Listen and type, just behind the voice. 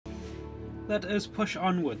let us push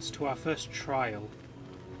onwards to our first trial.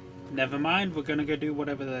 Never mind, we're gonna go do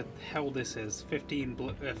whatever the hell this is. 5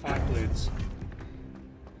 balloons.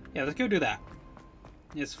 Yeah, let's go do that.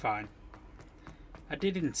 It's fine. I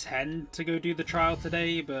did intend to go do the trial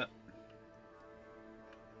today, but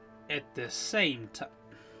at the same time,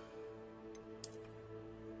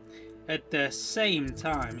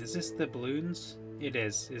 is this the balloons? It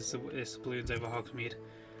is. It's the balloons over Hogsmeade.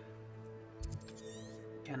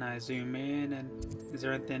 Can I zoom in? And is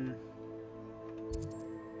there anything?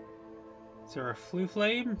 Is there a flue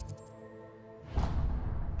flame?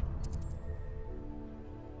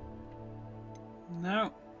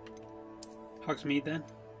 No. Hogsmeade then.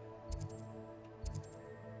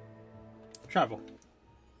 Travel.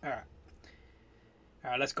 Alright.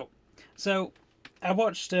 Alright, let's go. So, I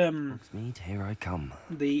watched Hogsmeade, here I come.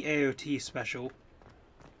 The AOT special.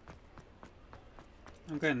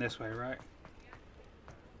 I'm going this way, right?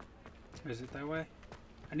 Or is it that way?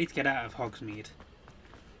 I need to get out of Hogsmeade.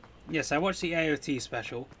 Yes, I watched the AOT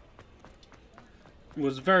special. It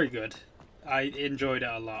was very good. I enjoyed it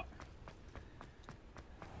a lot.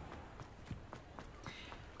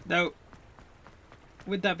 Though,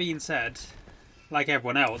 with that being said, like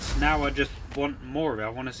everyone else, now I just want more of it. I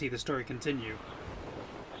want to see the story continue.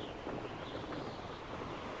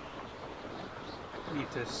 I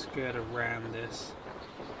need to skirt around this.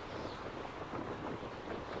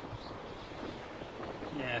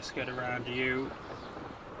 Yeah, skirt around you.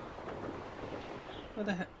 What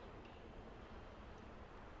the heck?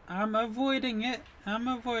 I'm avoiding it. I'm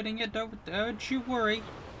avoiding it. Don't you worry.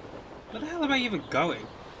 Where the hell am I even going?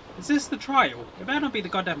 Is this the trial? It better not be the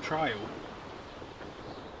goddamn trial.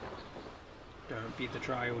 Don't be the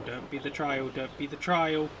trial. Don't be the trial. Don't be the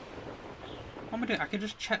trial. What am I doing? I could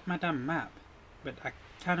just check my damn map. But I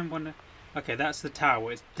kind of want to... Okay, that's the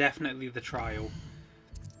tower. It's definitely the trial.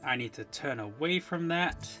 I need to turn away from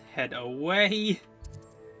that. Head away.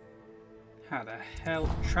 How the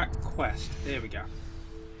hell? Track quest. There we go.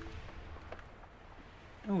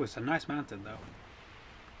 Oh, it's a nice mountain though.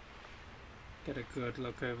 Get a good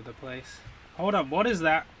look over the place. Hold on, what is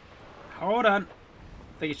that? Hold on.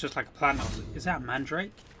 I think it's just like a plant. Is that a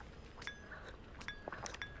mandrake?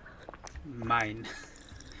 Mine.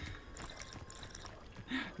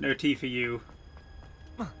 No tea for you.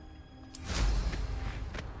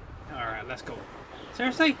 Alright, let's go.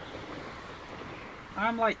 Seriously?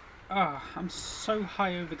 I'm like... Oh, I'm so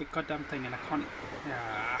high over the goddamn thing and I can't...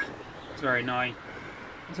 Ah, it's very annoying.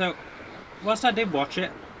 So, whilst I did watch it,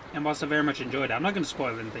 and whilst I very much enjoyed it, I'm not going to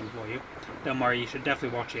spoil anything for you. Don't worry, you should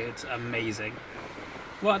definitely watch it. It's amazing.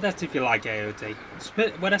 Well, that's if you like AOT.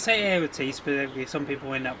 When I say AOT, specifically, some people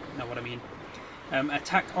may not know what I mean.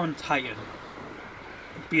 Attack on Titan.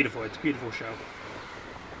 Beautiful. It's a beautiful show.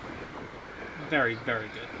 Very, very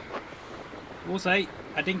good. We'll say,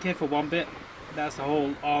 I didn't care for one bit. That's the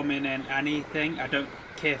whole Armin and Annie thing. I don't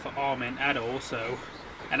care for Armin at all, so...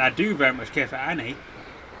 And I do very much care for Annie.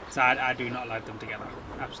 So I do not like them together.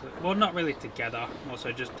 Absolutely. Well, not really together.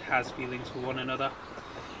 Also just has feelings for one another.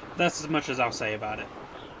 That's as much as I'll say about it.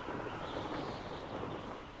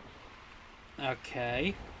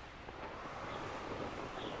 Okay.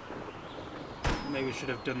 Maybe we should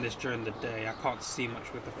have done this during the day. I can't see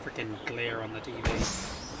much with the freaking glare on the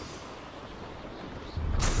TV.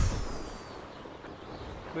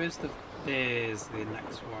 Where's the... There's the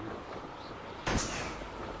next one.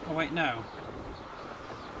 Oh wait, no.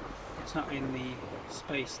 It's not in the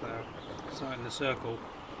space though. It's not in the circle.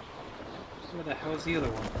 Where the hell's the other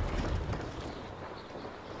one?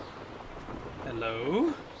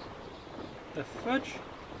 Hello? The fudge?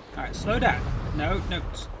 Alright, slow down. No.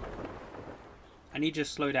 I need you to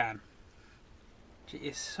slow down.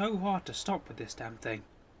 It's so hard to stop with this damn thing.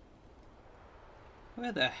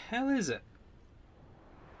 Where the hell is it?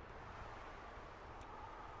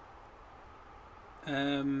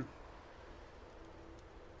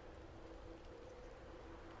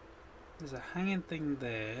 There's a hanging thing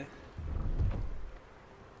there.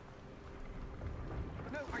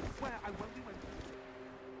 No, I swear I won't do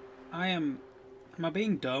Am I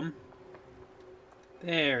being dumb?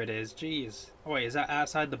 There it is, jeez. Oh wait, is that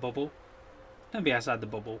outside the bubble? Don't be outside the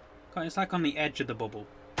bubble. It's like on the edge of the bubble.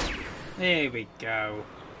 There we go.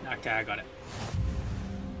 Okay, I got it.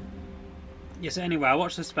 Yes, anyway, I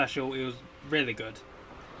watched the special. It was really good.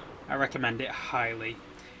 I recommend it highly.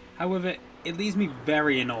 However, it leaves me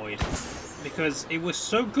very annoyed because it was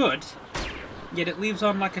so good, yet it leaves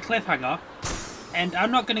on like a cliffhanger, and I'm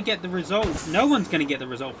not going to get the result. No one's going to get the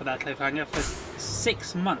result for that cliffhanger for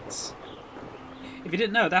 6 months. If you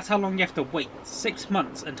didn't know, that's how long you have to wait. 6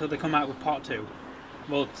 months until they come out with part 2.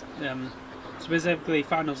 Well, Specifically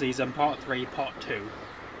Final Season Part 3, Part 2.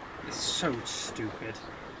 It's so stupid.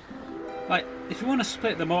 Like, if you want to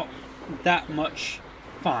split them up that much,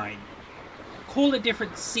 fine. Call it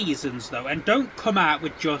different seasons though, and don't come out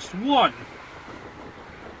with just one.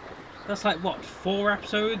 That's like, what, 4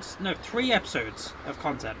 episodes? No, 3 episodes of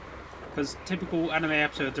content. Because typical anime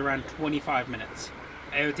episodes are around 25 minutes.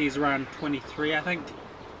 AOT is around 23, I think.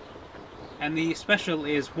 And the special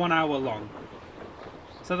is 1 hour long.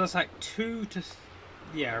 So that's like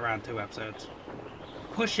around 2 episodes.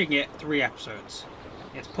 Pushing it 3 episodes.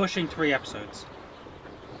 It's pushing 3 episodes.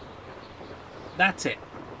 That's it.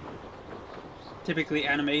 Typically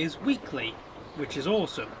anime is weekly, which is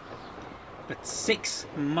awesome. But 6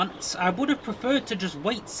 months? I would have preferred to just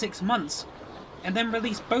wait 6 months and then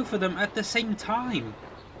release both of them at the same time.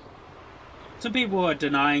 Some people are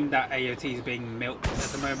denying that AOT is being milked at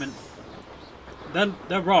the moment.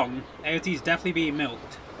 They're wrong. AOT is definitely being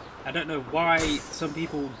milked. I don't know why some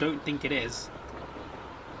people don't think it is.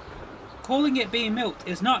 Calling it being milked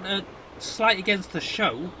is not a slight against the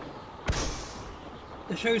show.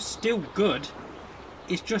 The show's still good.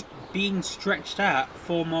 It's just being stretched out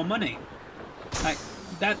for more money. Like,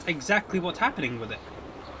 that's exactly what's happening with it.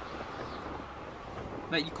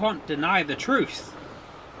 Like, you can't deny the truth.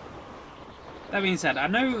 That being said, I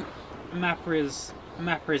know Mappa is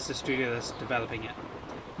the studio that's developing it.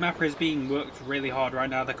 Mappa is being worked really hard right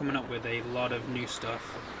now. They're coming up with a lot of new stuff.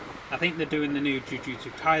 I think they're doing the new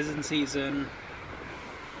Jujutsu Kaisen season.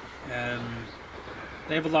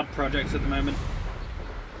 They have a lot of projects at the moment.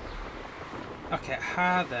 Okay,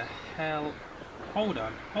 how the hell... Hold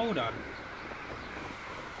on.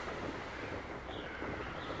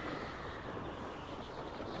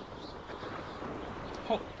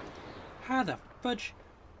 How the fudge?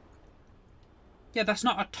 Yeah, that's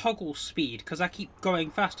not a toggle speed, because I keep going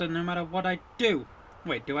faster no matter what I do.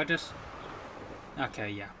 Wait, do I just... Okay,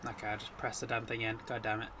 yeah. Okay, I just press the damn thing in. God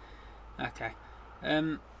damn it. Okay.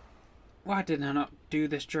 Why did I not do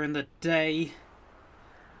this during the day?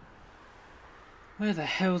 Where the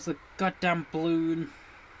hell's the goddamn balloon?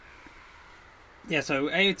 Yeah, so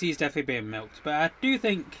AOT is definitely being milked, but I do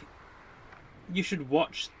think you should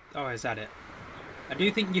watch... Oh, is that it? I do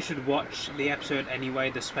think you should watch the episode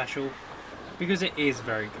anyway, the special, because it is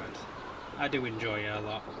very good. I do enjoy it a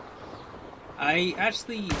lot. I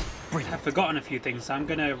actually have forgotten a few things, so I'm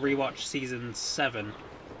going to rewatch Season 7.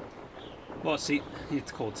 Well,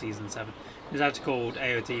 it's called Season 7. It's actually called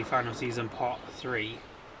AOT Final Season Part 3.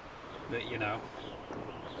 But, you know,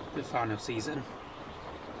 the final season.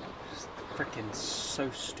 Just freaking so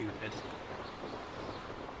stupid.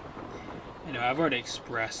 You know, I've already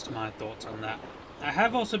expressed my thoughts on that. I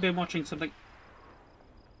have also been watching something...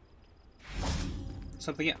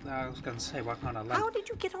 I was going to say, why can't I land? How did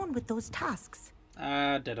you get on with those tasks?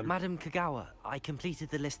 Did I? Madam Kagawa, I completed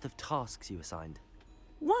the list of tasks you assigned.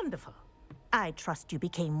 Wonderful. I trust you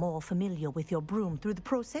became more familiar with your broom through the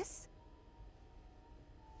process?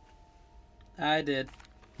 I did.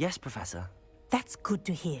 Yes, Professor. That's good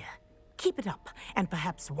to hear. Keep it up, and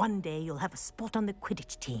perhaps one day you'll have a spot on the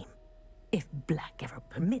Quidditch team. If Black ever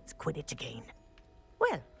permits Quidditch again.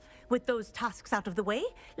 Well, with those tasks out of the way,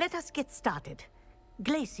 let us get started.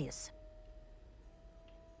 Glacius.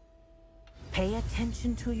 Pay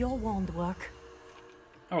attention to your wand work.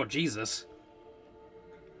 Oh, Jesus.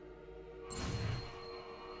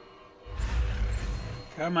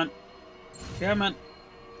 Come on. Come on.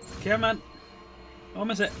 Come on.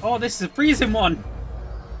 Almost it. Oh, this is a freezing one.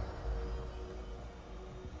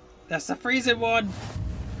 That's the freezing one.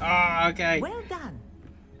 Ah, okay. Well done.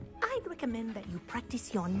 I'd recommend that you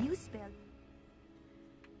practice your new spell.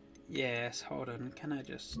 Yes, hold on. Can I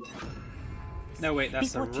just... No, wait,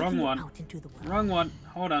 that's the Before wrong taking it one. out into the world. Wrong one.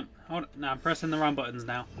 Hold on. Hold on. No, I'm pressing the wrong buttons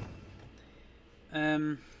now.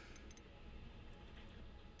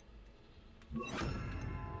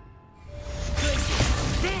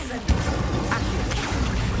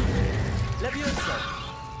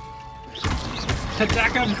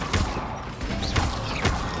 Attack him!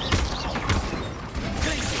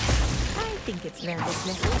 I think it's learned its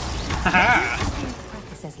lesson. Haha!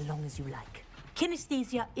 Practice as long as you like.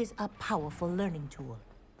 Kinesthesia is a powerful learning tool.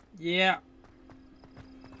 Yeah.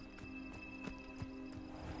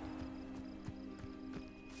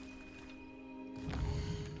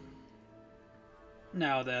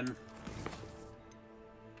 Now then.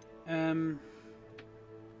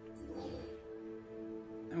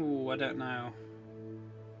 Oh, I don't know.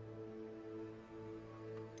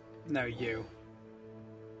 No, you.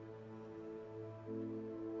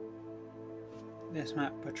 This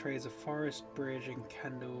map portrays a forest, bridge, and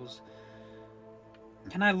candles.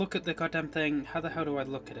 Can I look at the goddamn thing? How the hell do I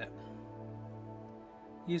look at it?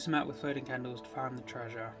 Use the map with floating candles to find the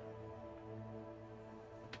treasure.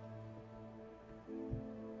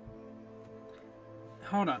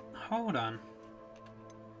 Hold on, hold on.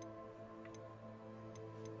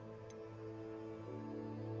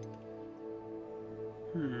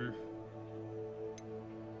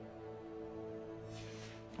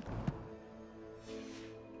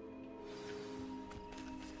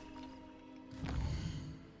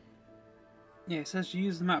 Yeah, it says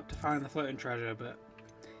use the map to find the floating treasure, but...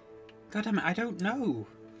 God damn it, I don't know!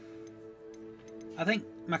 I think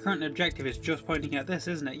my current objective is just pointing at this,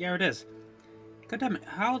 isn't it? Yeah, it is. God damn it,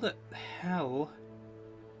 how the hell...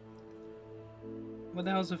 What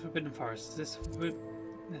the hell's the Forbidden Forest? Is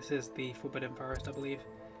this is the Forbidden Forest, I believe.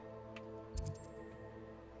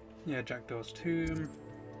 Yeah, Jackdaw's Tomb.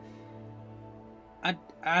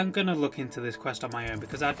 I'm gonna look into this quest on my own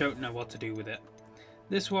because I don't know what to do with it.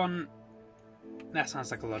 This one... That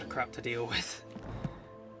sounds like a lot of crap to deal with.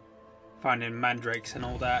 Finding mandrakes and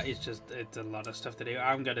all that, it's a lot of stuff to do.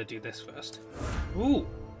 I'm gonna do this first. Ooh!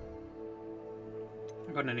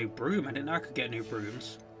 I got a new broom. I didn't know I could get new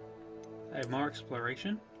brooms. More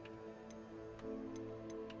exploration.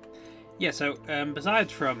 Yeah, so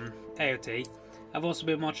besides from AOT, I've also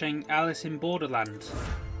been watching Alice in Borderland.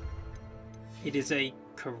 It is a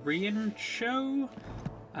Korean show.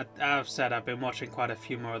 I've said I've been watching quite a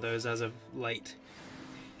few more of those as of late.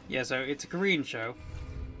 Yeah, so it's a Korean show,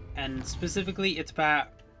 and specifically it's about...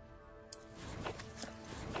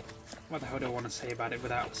 What the hell do I want to say about it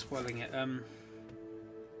without spoiling it?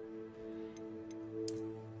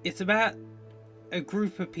 It's about a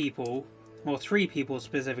group of people, or 3 people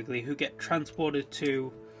specifically, who get transported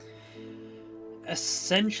to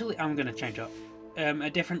essentially... I'm going to change up. A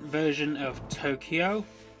different version of Tokyo,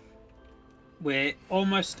 where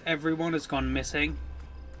almost everyone has gone missing.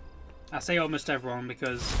 I say almost everyone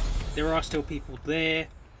because there are still people there,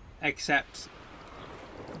 except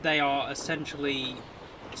they are essentially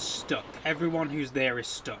stuck. Everyone who's there is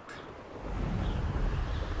stuck.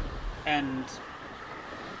 And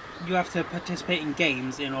you have to participate in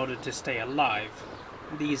games in order to stay alive.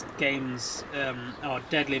 These games are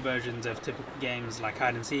deadly versions of typical games like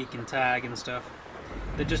hide and seek and tag and stuff.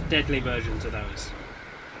 They're just deadly versions of those.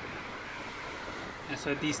 And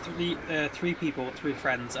so these three people, 3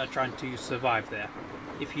 friends, are trying to survive there.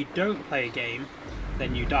 If you don't play a game,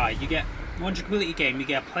 then you die. Once you complete a game, you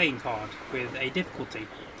get a playing card with a difficulty.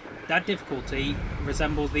 That difficulty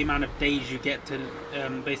resembles the amount of days you get to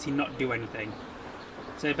basically not do anything.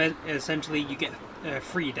 So essentially you get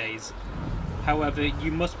 3 days. However,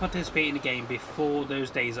 you must participate in the game before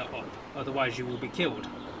those days are up, otherwise you will be killed.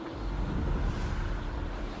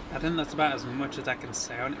 I think that's about as much as I can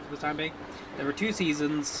say on it for the time being. There are 2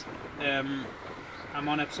 seasons. I'm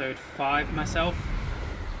on episode 5 myself.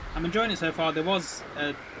 I'm enjoying it so far. There was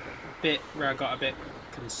a bit where I got a bit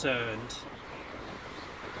concerned,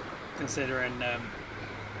 considering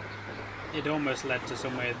it almost led to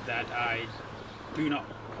somewhere that I do not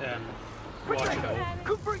watch at all.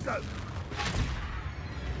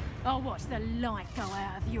 I'll watch the light go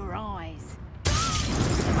out of your eyes.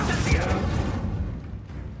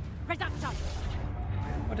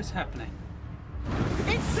 What is happening?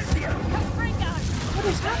 What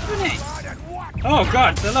is happening? Oh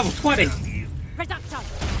god, they're level 20!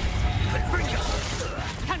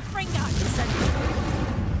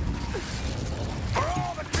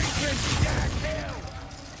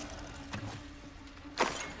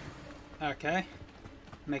 Okay.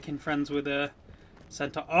 Making friends with a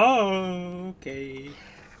centaur. Oh, okay.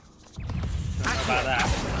 Don't know about that.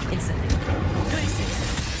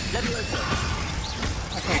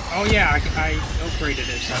 Okay, oh yeah, I upgraded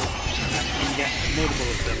it so I can get multiple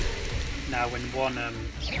of them now in one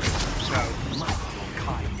go.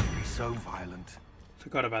 Kind to be so violent.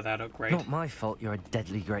 Forgot about that upgrade. Not my fault you're a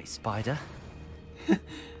deadly great spider.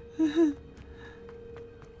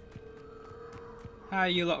 How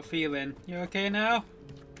you lot feeling? You okay now?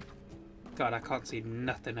 God, I can't see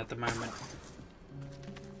nothing at the moment.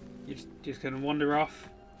 You're just gonna wander off?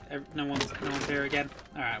 No one's here again?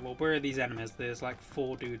 Alright, well, where are these enemies? There's like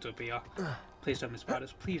 4 dudes up here. Please don't be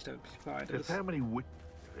spiders. Please don't be spiders. If how many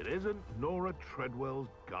it isn't Nora Treadwell's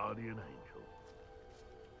guardian angel.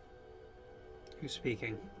 Who's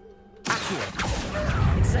speaking?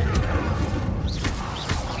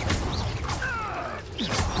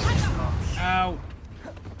 Ow!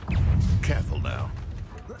 Careful now.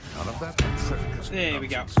 None of that ventrificus. There we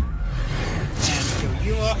go. And kill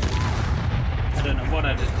you off. I don't know what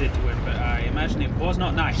I just did to him, but I imagine it was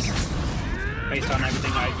not nice, based on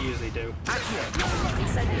everything I usually do.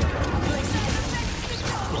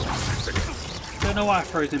 Don't know why I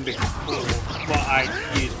froze him before. Well, I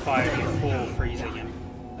used fire before freezing him.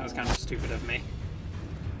 That was kind of stupid of me.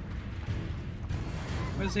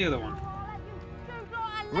 Where's the other one?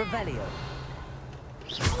 Revelio.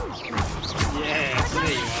 Yeah,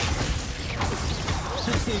 there you are.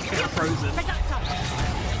 You get frozen.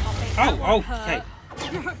 Oh, okay.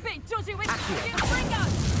 You're a bit dodgy with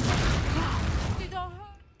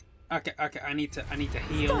Okay, I need to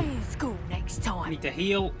heal. Stay in school next I time. need to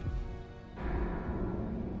heal.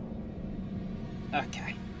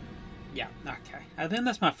 Okay. Yeah, okay. I think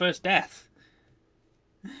that's my first death.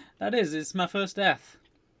 It's my first death.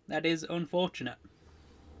 That is unfortunate.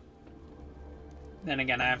 Then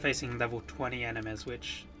again, I am facing level 20 enemies,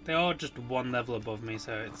 which they are just one level above me,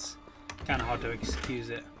 so it's kind of hard to excuse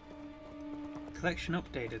it. Collection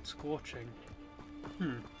updated, Scorching.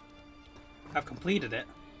 I've completed it.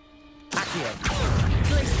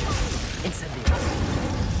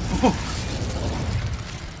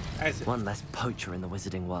 One less poacher in the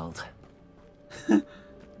wizarding world.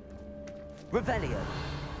 Revelio.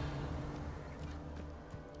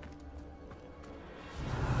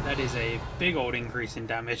 That is a big old increase in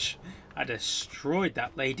damage. I destroyed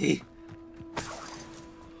that lady.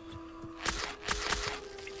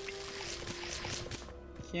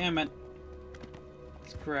 Yeah, man.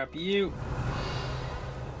 Let's grab you.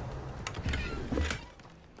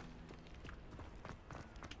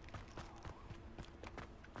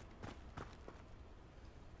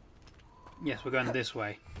 Yes, we're going this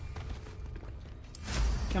way.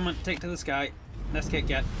 Come on, take to the sky. Let's get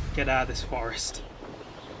out of this forest.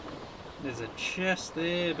 There's a chest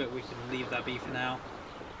there, but we can leave that be for now.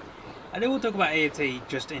 I do want to talk about AOT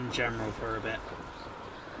just in general for a bit.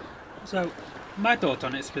 So, my thoughts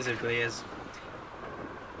on it specifically is,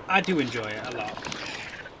 I do enjoy it a lot.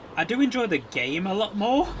 I do enjoy the game a lot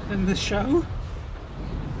more than the show.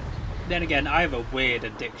 Then again, I have a weird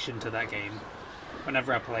addiction to that game.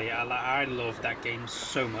 Whenever I play it, I love that game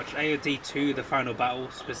so much. AOT 2, the final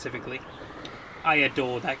battle specifically. I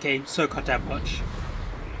adore that game so goddamn much.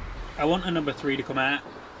 I want a number 3 to come out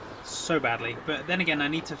so badly, but then again, I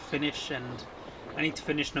need to finish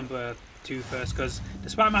number 2 first, because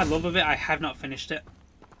despite my love of it, I have not finished it.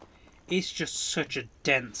 It's just such a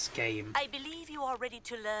dense game. I believe you are ready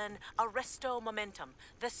to learn Arresto Momentum,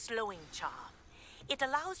 the slowing charm. It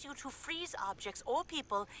allows you to freeze objects or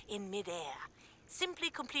people in midair. Simply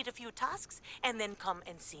complete a few tasks and then come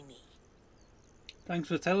and see me. Thanks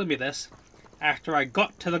for telling me this. After I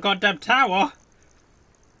got to the goddamn tower.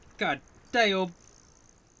 God damn.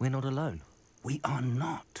 We're not alone. We are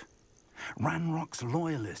not. Ranrock's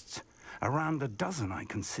loyalists. Around a dozen I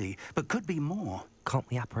can see, but could be more. Can't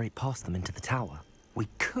we apparate past them into the tower? We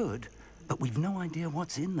could, but we've no idea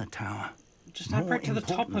what's in the tower. Just apparate to the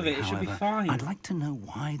top of it, it should be fine. I'd like to know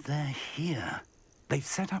why they're here. They've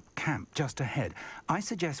set up camp just ahead. I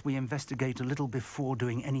suggest we investigate a little before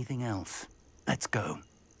doing anything else. Let's go.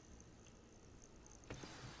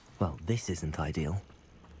 Well, this isn't ideal.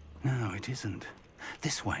 No, it isn't.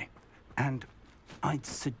 This way. And I'd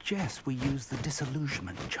suggest we use the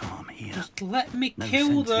disillusionment charm here. Just let me No kill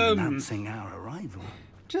sense in them. announcing our arrival.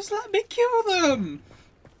 Just let me kill them.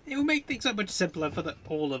 It will make things so much simpler for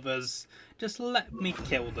all of us. Just let me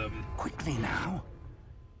kill them. Quickly now.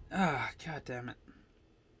 Ah, god damn it.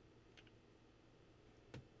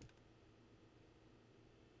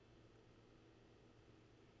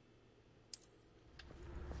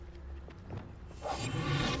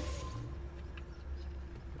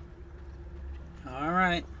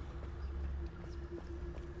 Alright.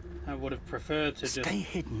 I would have preferred to Stay just...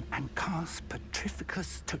 hidden and cast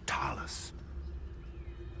Petrificus Totalis.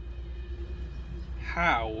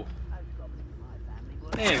 How?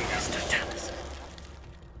 There we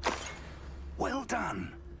go. Well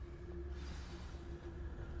done.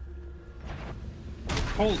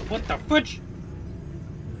 Hold, what the fudge?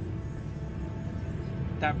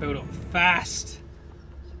 That built up fast.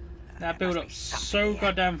 That built up so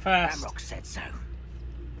goddamn fast. Ramrock said so.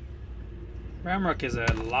 Ramrock is a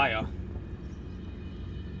liar.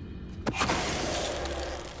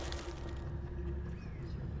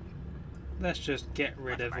 Let's just get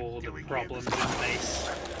rid of all the problems in base.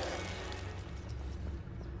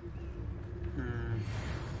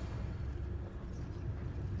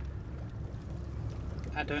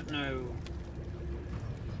 I don't know.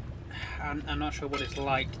 I'm not sure what it's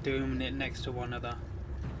like doing it next to one another.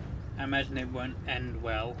 I imagine it won't end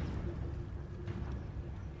well.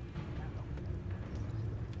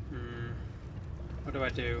 What do I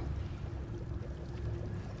do?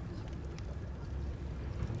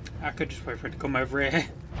 I could just wait for it to come over here.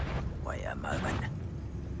 Wait a moment.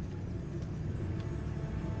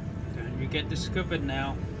 Don't you get discovered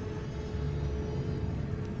now.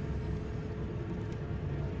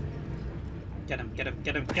 Get him, get him,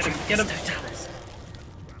 get him, get him, get him!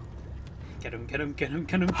 Get him, get him, get him,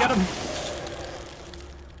 get him, get him!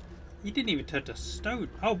 You didn't even touch a stone.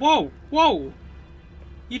 Oh, whoa! Whoa!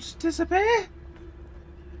 You just disappear?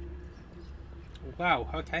 Wow,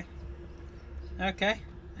 okay. Okay.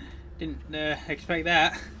 Didn't expect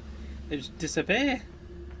that. They just disappear.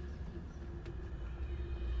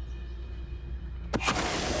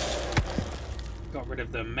 Got rid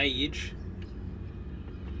of the mage.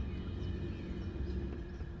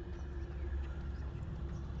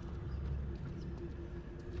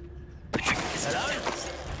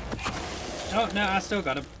 Oh, no, I still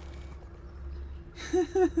got him.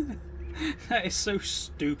 That is so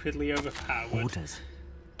stupidly overpowered. Orders.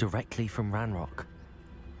 Directly from Ranrock.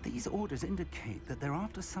 These orders indicate that they're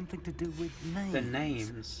after something to do with names. The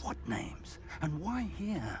names. What names? And why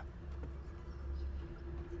here?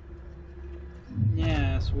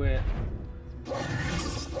 Yeah, that's weird.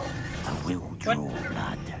 I will draw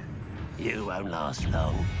blood. You won't last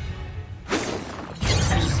long.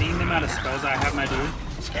 Have you seen the amount of spells I have my dude?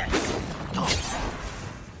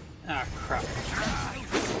 Ah, crap.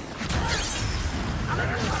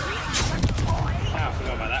 Ah, I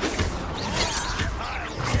forgot about that.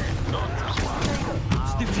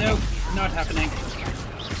 Nope, not happening.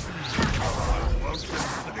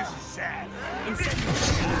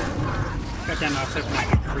 Goddamn, I was hoping I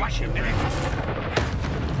could reach him.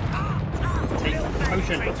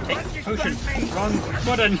 Take potion, wrong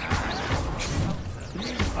button.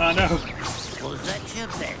 Oh no. Was that your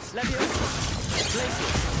best? Let me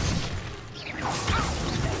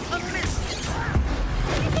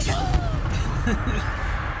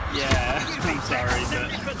Yeah, I'm sorry,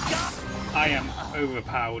 but I am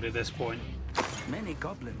overpowered at this point. Many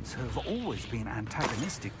goblins have always been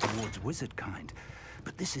antagonistic towards wizard kind,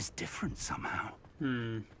 but this is different somehow.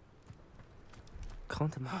 Can't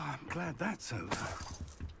imagine. Oh, I'm glad that's over.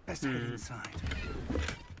 Best head inside.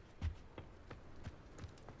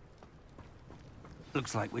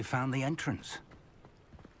 Looks like we found the entrance.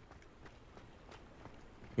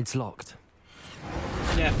 It's locked.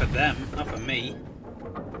 Yeah, for them, not for me.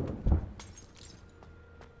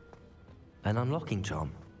 An unlocking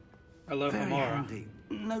charm. Hello, Very Amora. handy.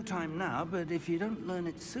 No time now, but if you don't learn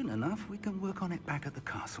it soon enough, we can work on it back at the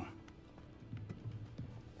castle.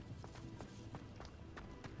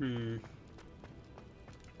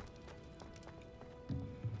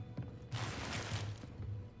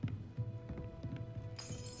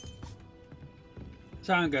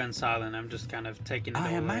 So I'm going silent, I'm just kind of taking it all I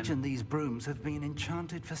in. imagine these brooms have been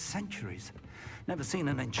enchanted for centuries. Never seen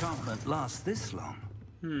an enchantment last this long.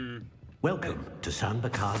 Welcome to San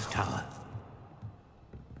Bakar's Tower.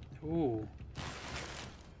 Ooh.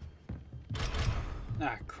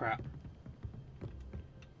 Ah, crap.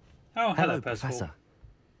 Oh, hello, Percival. Professor.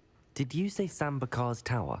 Did you say Sam Bakar's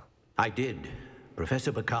tower? I did.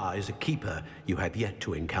 Professor Bakar is a keeper you have yet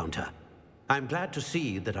to encounter. I'm glad to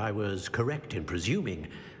see that I was correct in presuming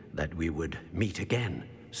that we would meet again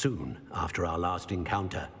soon after our last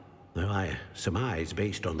encounter. Though I surmise,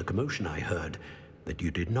 based on the commotion I heard, that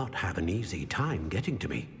you did not have an easy time getting to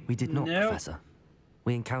me. We did not, No. Professor.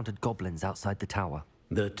 We encountered goblins outside the tower.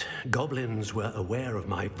 That goblins were aware of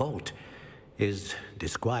my vault is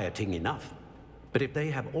disquieting enough. But if they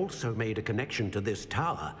have also made a connection to this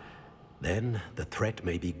tower, then the threat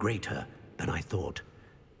may be greater than I thought.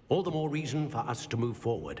 All the more reason for us to move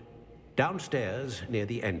forward. Downstairs, near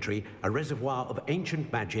the entry, a reservoir of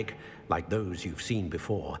ancient magic, like those you've seen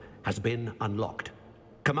before, has been unlocked.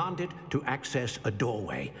 Commanded to access a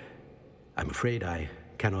doorway. I'm afraid I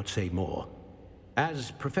cannot say more.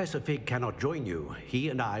 As Professor Fig cannot join you, he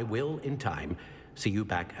and I will, in time, see you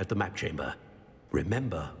back at the map chamber.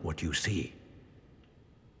 Remember what you see.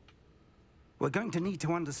 We're going to need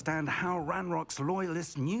to understand how Ranrock's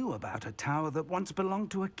loyalists knew about a tower that once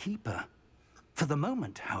belonged to a keeper. For the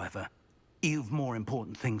moment, however, you've more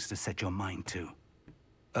important things to set your mind to.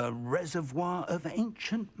 A reservoir of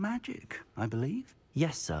ancient magic, I believe?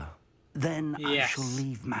 Yes, sir. Then I Yes. shall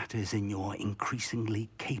leave matters in your increasingly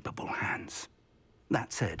capable hands.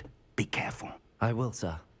 That said, be careful. I will,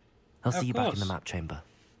 sir. I'll Of see you back in the course. map chamber.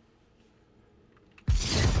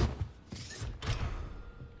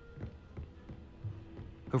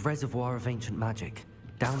 A reservoir of ancient magic.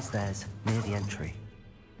 Downstairs, near the entry.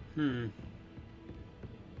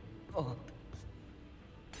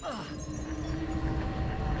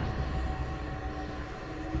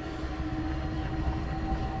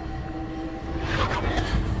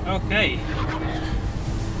 Okay.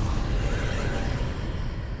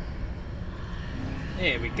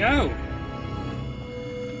 Here we go.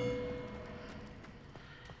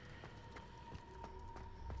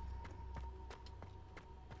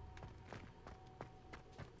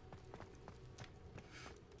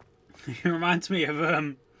 It reminds me of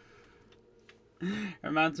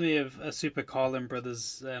a Super Carlin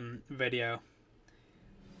Brothers video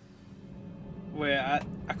where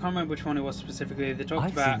I can't remember which one it was specifically. They talked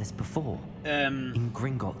I've about seen this before. In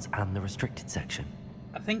Gringotts and the restricted section.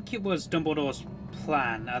 I think it was Dumbledore's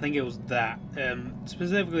plan. I think it was that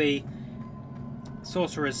specifically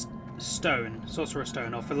Sorcerer's Stone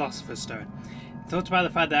or Philosopher's Stone. They talked about the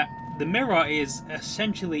fact that the mirror is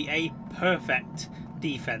essentially a perfect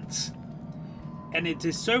defense, and it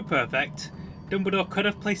is so perfect. Dumbledore could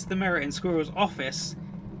have placed the mirror in Squirrel's office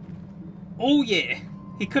all year.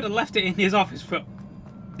 He could have left it in his office for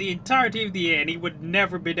the entirety of the year, and he would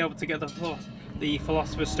never have been able to get the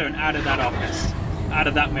Philosopher's Stone out of that office, out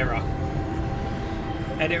of that mirror.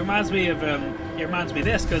 And it reminds me of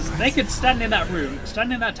this, because they could stand in that room,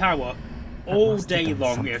 stand in that tower, all day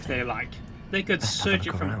long if they like. They could search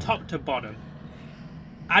it from top to bottom.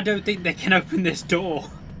 I don't think they can open this door.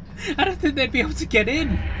 I don't think they'd be able to get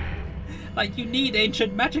in. Like, you need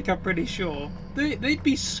ancient magic, I'm pretty sure. They'd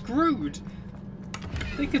be screwed.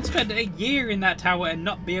 They could spend a year in that tower and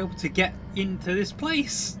not be able to get into this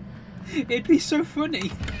place. It'd be so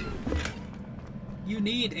funny. You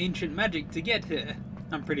need ancient magic to get here,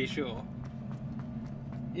 I'm pretty sure.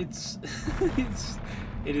 It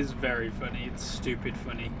is very funny. It's stupid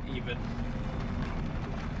funny, even.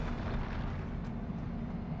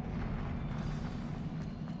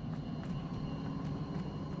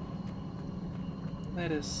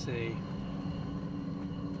 Let us see.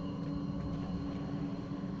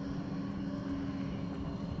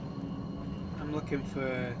 I'm looking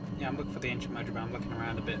for the ancient magic, but I'm looking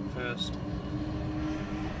around a bit first.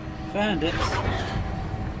 Found it.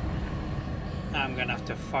 I'm gonna have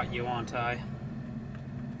to fight you, aren't I?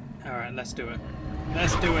 Alright, let's do it.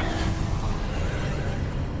 Let's do it.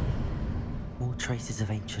 More traces of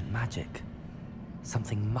ancient magic.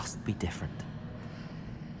 Something must be different.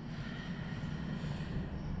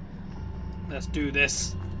 Let's do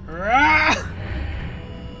this. Rah!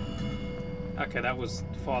 Okay, that was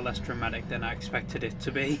far less dramatic than I expected it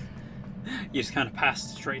to be. You just kind of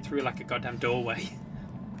passed straight through like a goddamn doorway.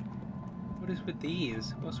 What is with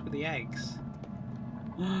these? What's with the eggs?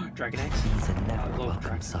 Dragon eggs. These are never a welcome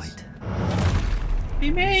dragons. sight. What do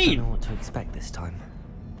you I mean? don't know what to expect this time.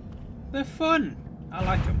 They're fun. I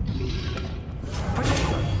like them.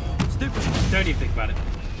 Stupid. Don't even think about it.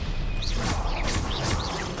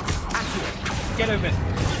 Get over it.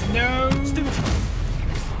 No! Stupid.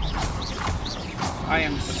 I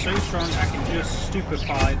am so strong I can just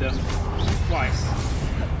stupefy them twice.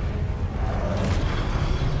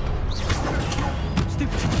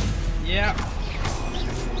 Stupid. Yeah.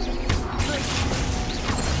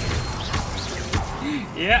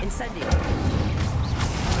 Yeah. Incendio.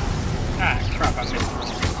 Ah, crap, I missed.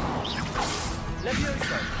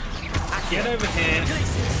 Levioso. Get over here.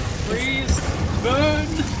 Freeze. Burn.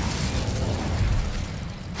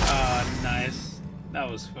 Ah, nice. That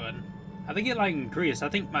was fun. I think it like increased. I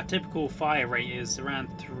think my typical fire rate is around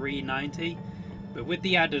 390. But with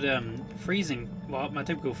the added freezing, well, my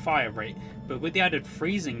typical fire rate, but with the added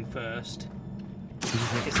freezing first,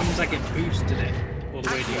 it seems like it boosted it all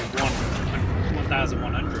the way to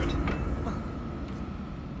 1,100.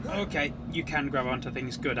 Okay, you can grab onto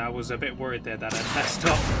things good. I was a bit worried there that I'd messed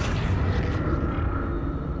up.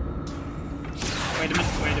 Wait a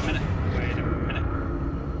minute, wait a minute, wait a minute.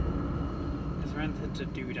 Is there anything to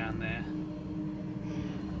do down there?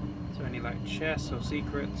 Is there any like chests or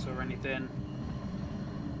secrets or anything?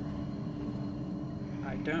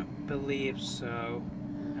 I don't believe so.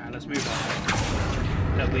 Alright, let's move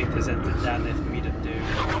on. Don't believe there's anything down there for me to do.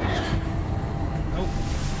 Oh.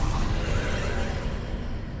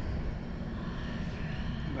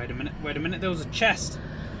 Wait a minute, there was a chest!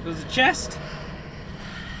 There was a chest!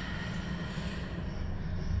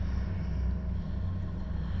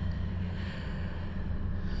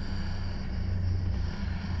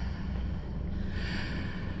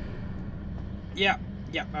 Yeah,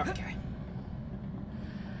 okay.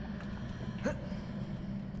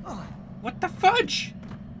 What the fudge?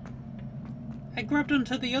 I grabbed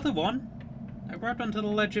onto the other one. I grabbed onto the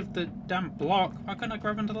ledge of the damn block. Why can't I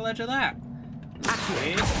grab onto the ledge of that? That's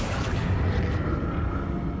weird.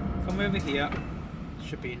 Come over here.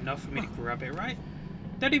 Should be enough for me to grab it, right?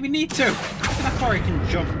 Don't even need to! Look at how far he can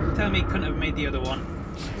jump. Tell me he couldn't have made the other one.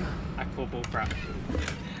 I call bullcrap.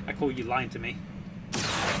 I call you lying to me.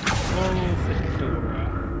 Floral fedora.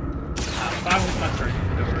 I'm fine with my current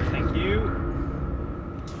fedora, thank you.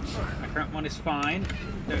 My current one is fine.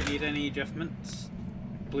 Don't need any adjustments.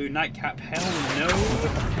 Blue nightcap, hell no.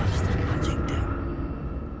 Burst of magic do.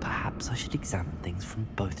 Perhaps I should examine things from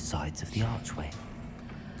both sides of the archway.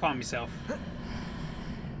 Calm yourself.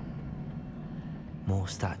 More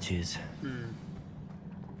statues. Come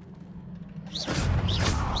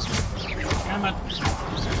on.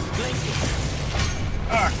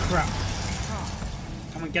 Oh crap.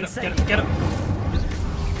 Come on, get up, get up, get up.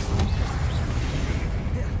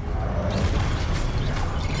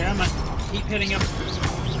 Come on, keep hitting him.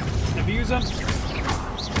 Abuse him.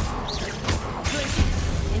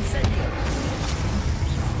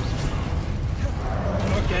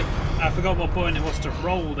 Okay, I forgot what point it was to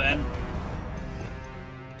roll then.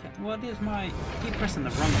 What is my... I keep pressing the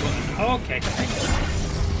wrong button. Oh, okay.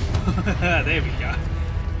 There we go.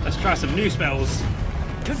 Let's try some new spells.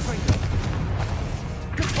 Good finger.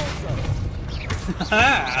 Good torso.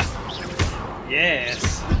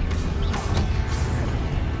 Yes.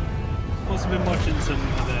 Also been watching some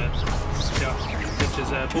other stuff, such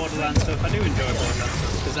as Borderlands stuff. I do enjoy Borderlands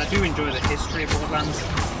stuff because I do enjoy the history of Borderlands.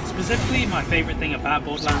 Specifically, my favourite thing about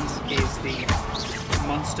Borderlands is the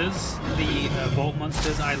monsters, the vault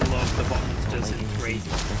monsters. I love the vault monsters in 3.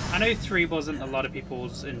 I know 3 wasn't a lot of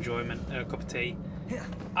people's enjoyment, cup of tea.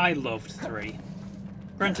 I loved 3.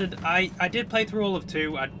 Granted, I did play through all of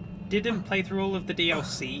 2. I didn't play through all of the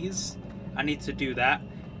DLCs. I need to do that.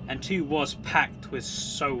 And 2 was packed with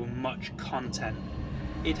so much content.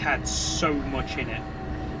 It had so much in it.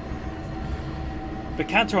 But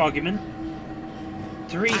counter argument,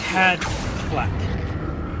 3 had flak.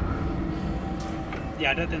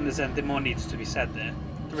 Yeah, I don't think there's anything more needs to be said there.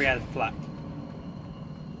 3 had flak.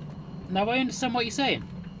 Now I understand what you're saying.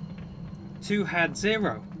 2 had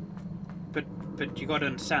 0. But you gotta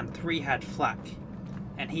understand, 3 had flak.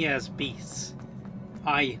 And he has beasts.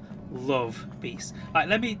 I love beasts. Like,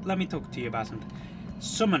 let me talk to you about something.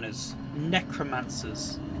 Summoners,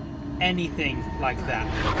 necromancers, anything like that.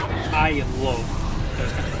 I love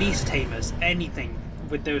those kind of beast tamers, anything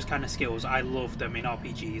with those kind of skills. I love them in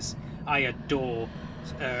RPGs. I adore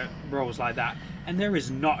roles like that, and there is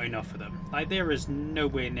not enough of them. Like, there is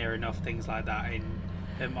nowhere near enough things like that in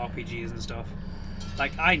RPGs and stuff.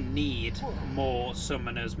 Like, I need more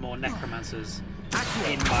summoners, more necromancers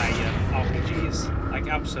in my RPGs. Like,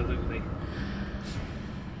 absolutely.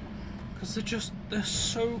 Because they're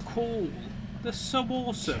so cool. They're so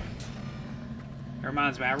awesome. It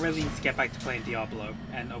reminds me, I really need to get back to playing Diablo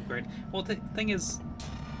and upgrade. Well, the thing is,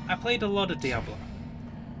 I played a lot of Diablo.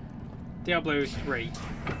 Diablo 3.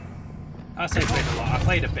 I say played a lot. I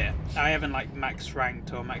played a bit. I haven't like max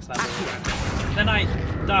ranked or max level or anything. Then I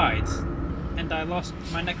died, and I lost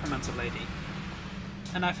my necromancer lady,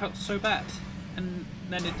 and I felt so bad. And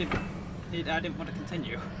then I didn't want to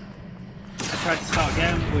continue. I tried to start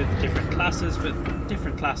again with different classes, but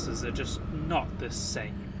different classes are just not the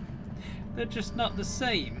same. They're just not the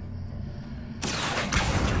same.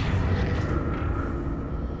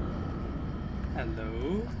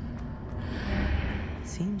 Hello?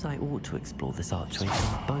 Seems I ought to explore this archway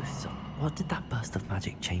from both sides. What did that burst of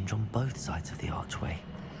magic change on both sides of the archway?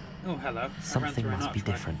 Oh, hello. Something must be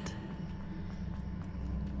different.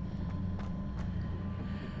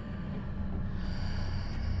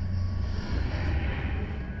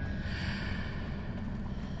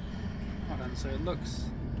 Hold on, so it looks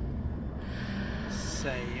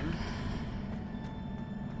same.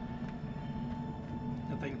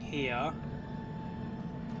 Nothing here.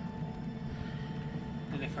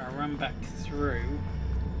 And if I run back through,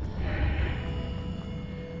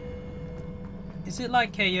 is it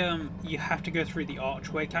like a you have to go through the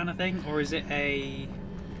archway kind of thing, or is it a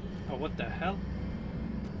oh, what the hell?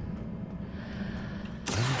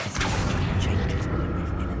 I need to see how it changes when I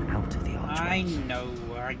move in and out of the archway. I know.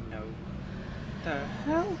 The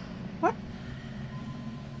hell? What?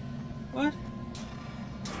 What?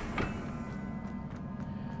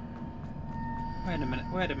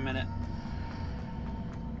 Wait a minute.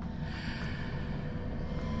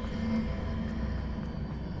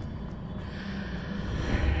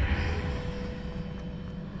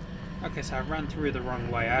 Okay, so I ran through the wrong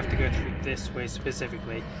way. I have to go through this way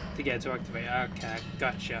specifically to get it to activate. Okay,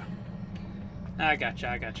 gotcha. I gotcha.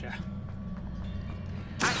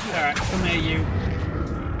 Alright, come here, you.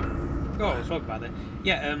 Oh, I was talking about it.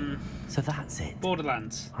 Yeah, So that's it.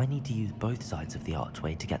 Borderlands. I need to use both sides of the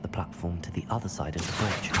archway to get the platform to the other side of the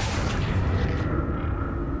bridge.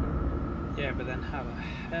 Yeah, but then how the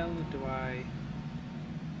hell do I...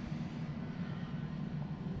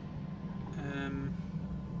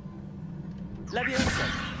 Leviosa.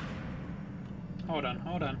 Hold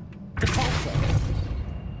on. Repulsor.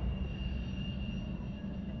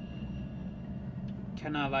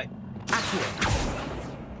 Can I, like...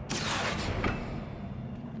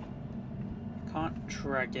 Can't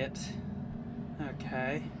drag it.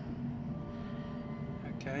 Okay.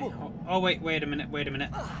 Okay. Oh wait a minute.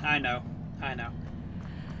 I know.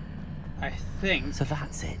 I think. So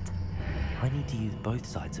that's it. I need to use both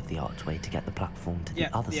sides of the archway to get the platform to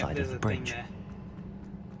the other side of the bridge. There.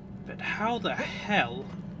 But how the hell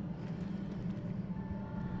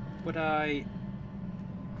would I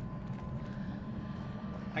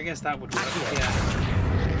guess that would work, yeah.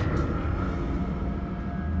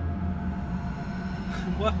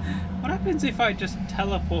 What happens if I just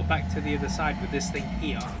teleport back to the other side with this thing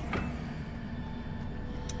here?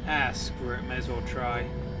 Ah, screw it, may as well try.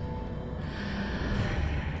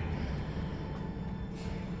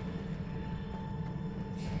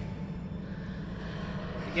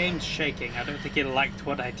 The game's shaking. I don't think it liked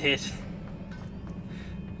what I did.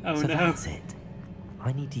 Oh so no. That's it.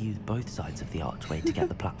 I need to use both sides of the archway to get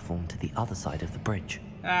the platform to the other side of the bridge.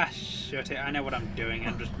 Ah, shit it. I know what I'm doing.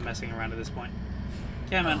 I'm just messing around at this point.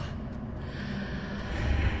 Come on.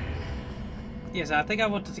 Yes, I think I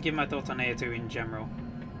wanted to give my thoughts on AO2 in general.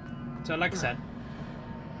 So, like I said,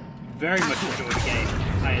 very much enjoy the game.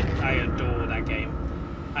 I adore that game.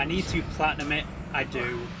 I need to platinum it. I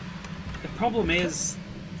do. The problem is,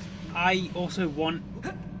 I also want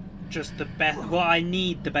just the best. Well, I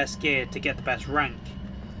need the best gear to get the best rank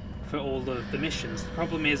for all of the missions. The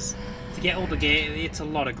problem is, to get all the gear, it's a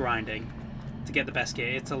lot of grinding. To get the best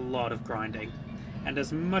gear, it's a lot of grinding. And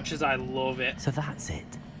as much as I love it... So that's it.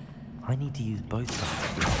 I need to use both sides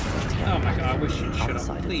of the archway to get oh the my god, I wish platform you'd to the shut other up.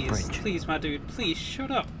 side of the Please, bridge. please, my dude, please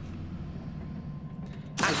shut up.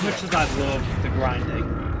 As much as I love the grinding,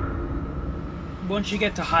 once you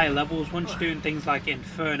get to higher levels, once you're doing things like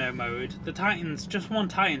Inferno mode, the Titans, just one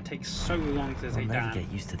Titan takes so long to I'll take never down.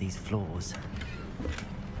 get used to these floors.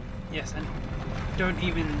 Yes, and don't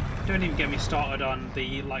even get me started on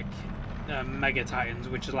the Mega Titans,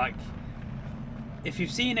 which is like, if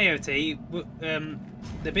you've seen AOT,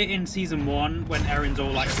 the bit in season 1 when Aaron's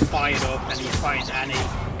all like fired up and he's fighting Annie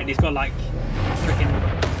and he's got like freaking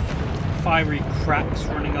fiery cracks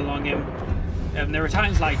running along him. There are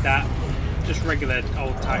Titans like that, just regular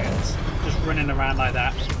old Titans, just running around like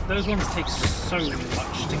that. Those ones take so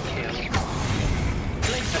much to kill,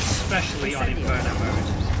 especially on Inferno mode.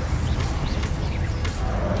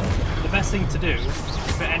 The best thing to do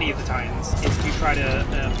for any of the Titans is to try to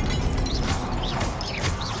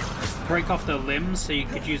break off their limbs so you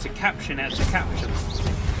could use a capture net to capture them,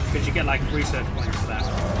 because you get like research points for that.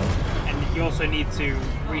 And you also need to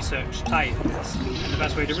research Titans, and the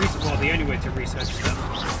best way to research, well, the only way to research them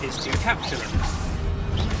is to capture them.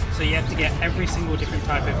 So you have to get every single different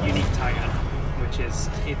type of unique Titan, which is,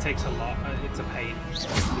 it takes a lot, it's a pain.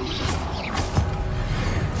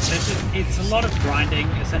 It's a lot of grinding,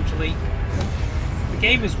 essentially. The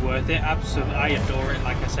game is worth it, absolutely. I adore it,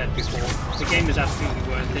 like I said before. The game is absolutely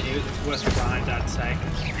worth it. It's worth the grind, I'd say.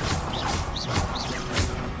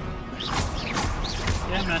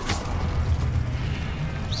 Yeah, man.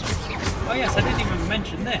 Oh yes, I didn't even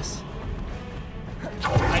mention this.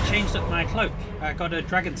 I changed up my cloak. I got a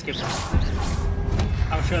dragon skin one.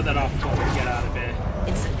 I'll show that off before we get out of here.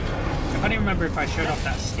 I can't even remember if I showed off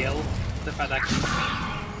that skill. The fact that I can...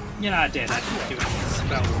 Yeah, I did. I didn't do any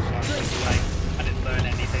spells while I was away. I didn't learn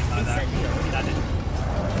anything like that. I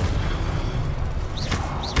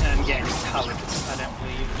didn't get any talents, I don't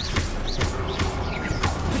believe.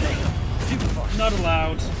 Not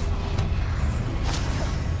allowed.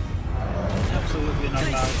 Absolutely not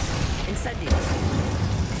allowed.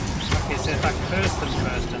 Okay, so if I curse them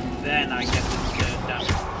first and then I get them down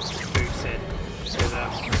boosted to the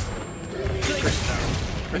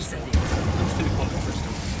crystal. I'm just going to call it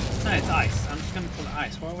crystal. No, it's ice. I'm just going to call it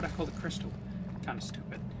ice. Why would I call it crystal? Kind of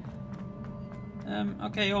stupid.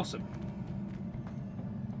 Okay, awesome.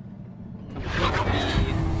 Complete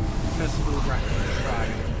the festival rapid try.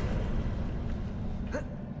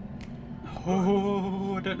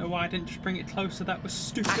 Oh, I don't know why I didn't just bring it closer. That was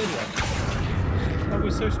stupid. That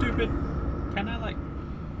was so stupid. Can I, like...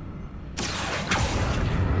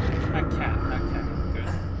 I can. Okay, good.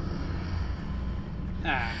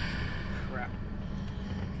 Ah, crap.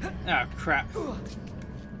 Ah, crap.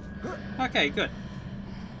 Okay, good.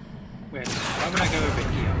 Wait a minute. Why would I go over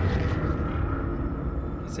here?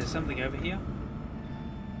 Is there something over here?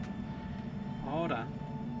 Hold on.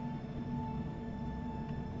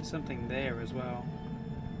 There's something there as well.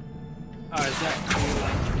 Oh, is that to,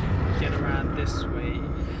 like, get around this way?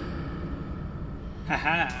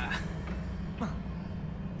 Haha!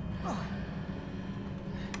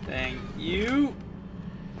 Thank you!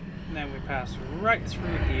 And then we pass right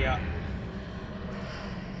through here.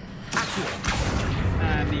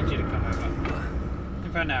 I need you to come over.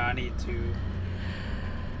 In fact, no, I need to...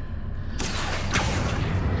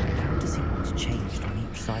 How does he what's changed on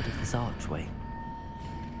each side of this archway?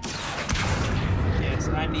 Yes,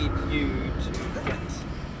 I need you to get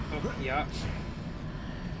up here.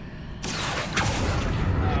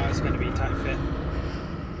 Oh, it's going to be a tight fit.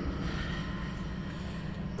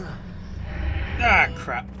 Ah,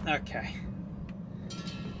 crap. Okay.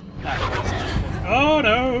 That was oh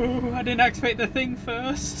no! I didn't activate the thing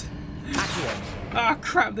first. Ah,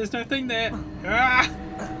 crap! There's no thing there. Ah!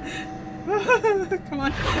 Come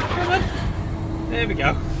on, come on. There we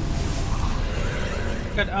go.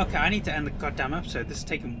 Good. Okay, I need to end the goddamn episode. This is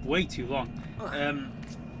taking way too long. Can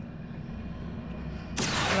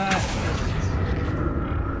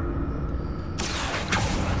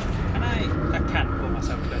I can't pull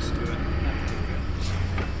myself close to it.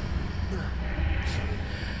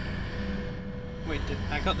 Wait,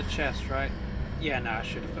 I got the chest, right? Yeah, no, I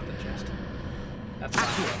should have got the chest. That's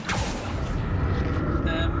fine.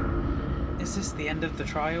 Is this the end of the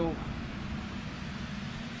trial?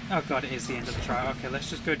 Oh god, it is the end of the trial. Okay, let's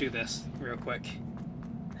just go do this real quick.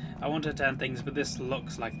 I wanted to end things, but this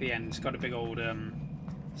looks like the end. It's got a big old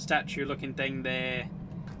statue looking thing there.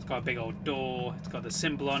 It's got a big old door. It's got the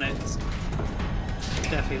symbol on it. It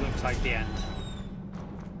definitely looks like the end.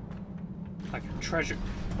 Like a treasure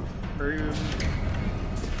room.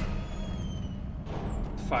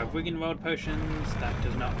 5 Wigan World potions. That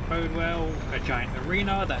does not bode well. A giant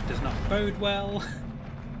arena. That does not bode well.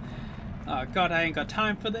 Oh god, I ain't got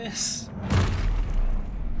time for this.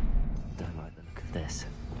 Don't like the look of this.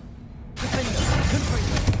 I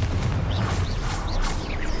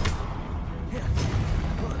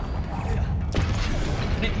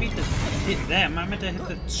didn't mean to hit them, I meant to hit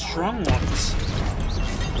the strong ones.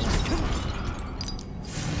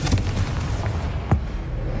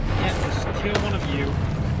 Yeah, just kill one of you.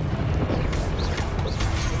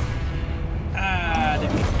 Ah, I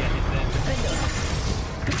didn't mean to get hit there.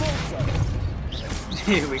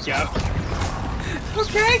 Here we go.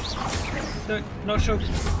 Okay! Not sure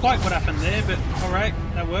quite what happened there, but alright,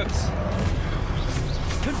 that works.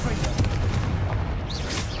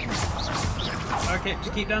 Okay,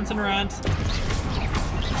 just keep dancing around.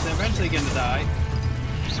 They're eventually going to die.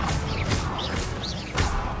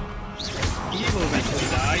 You will eventually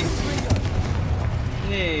die.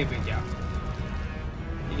 There we go.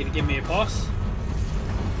 You going to give me a boss?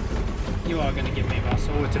 You are going to give me a boss.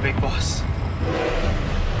 Oh, it's a big boss.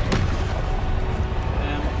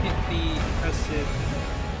 Hit the impressive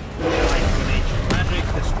giant with ancient magic.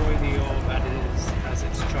 Destroy the orb as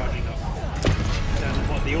it's charging up. Don't know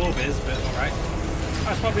what the orb is, but alright.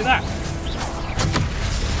 Oh, it's probably that.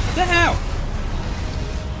 What the hell?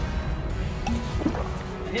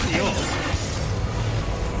 I hit the orb.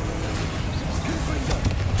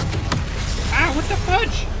 Ah, what the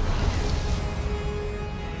fudge?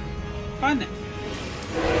 Find it.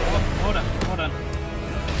 Oh, hold on, hold on.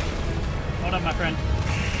 Hold on, my friend.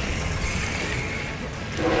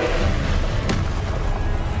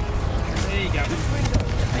 There you go.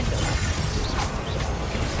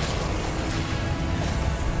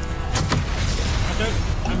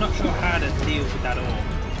 I'm not sure how to deal with that orb.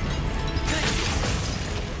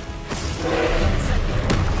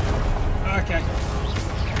 Okay.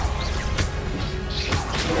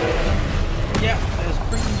 Yeah, there's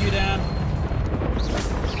bringing you down.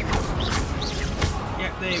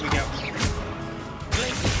 Yeah, there we go.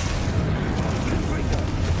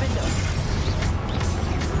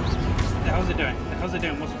 How's it doing? How's it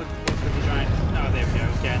doing? What's with the giant? Oh, there we go.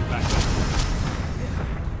 Getting back up.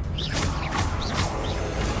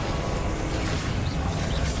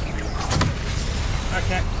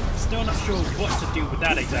 Okay, still not sure what to do with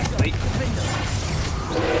that exactly.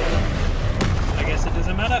 I guess it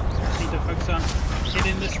doesn't matter. Just need to focus on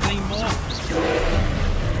hitting this thing more.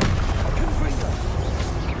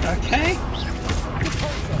 Okay.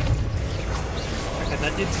 Okay,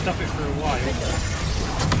 that did stop it for a while.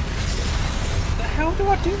 What the hell do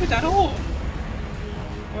I do with that orb?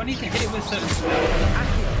 Do I need to hit it with a certain spell?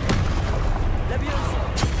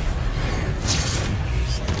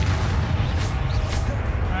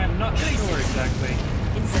 I'm not sure exactly.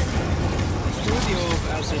 Destroy the orb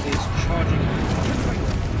as it is charging.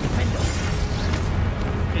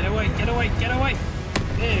 Get away, get away, get away!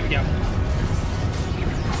 There we go.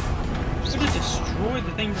 I'm gonna destroy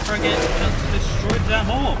the thing before I get a chance to destroy the damn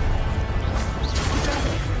orb.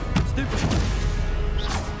 Stupid.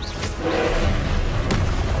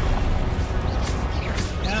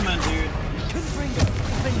 Come on, dude.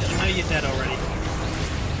 I know you're dead already.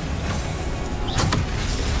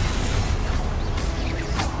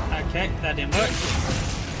 Okay, that didn't work.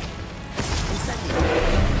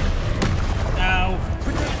 No.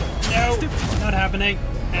 No, not happening.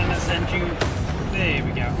 And let's send you. There There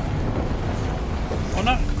we go. I'm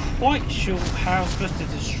not quite sure how I'm supposed to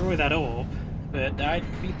destroy that orb, but I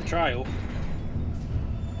beat the trial.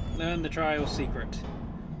 Learn the trial secret.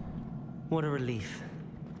 What a relief.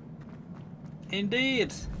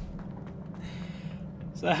 Indeed.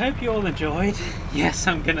 So I hope you all enjoyed. Yes,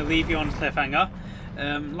 I'm going to leave you on a cliffhanger.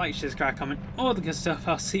 Like, share, subscribe, comment, all the good stuff.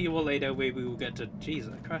 I'll see you all later where we will get to...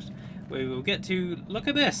 Jesus Christ. Where we will get to... Look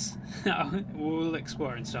at this. We'll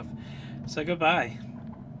explore and stuff. So goodbye.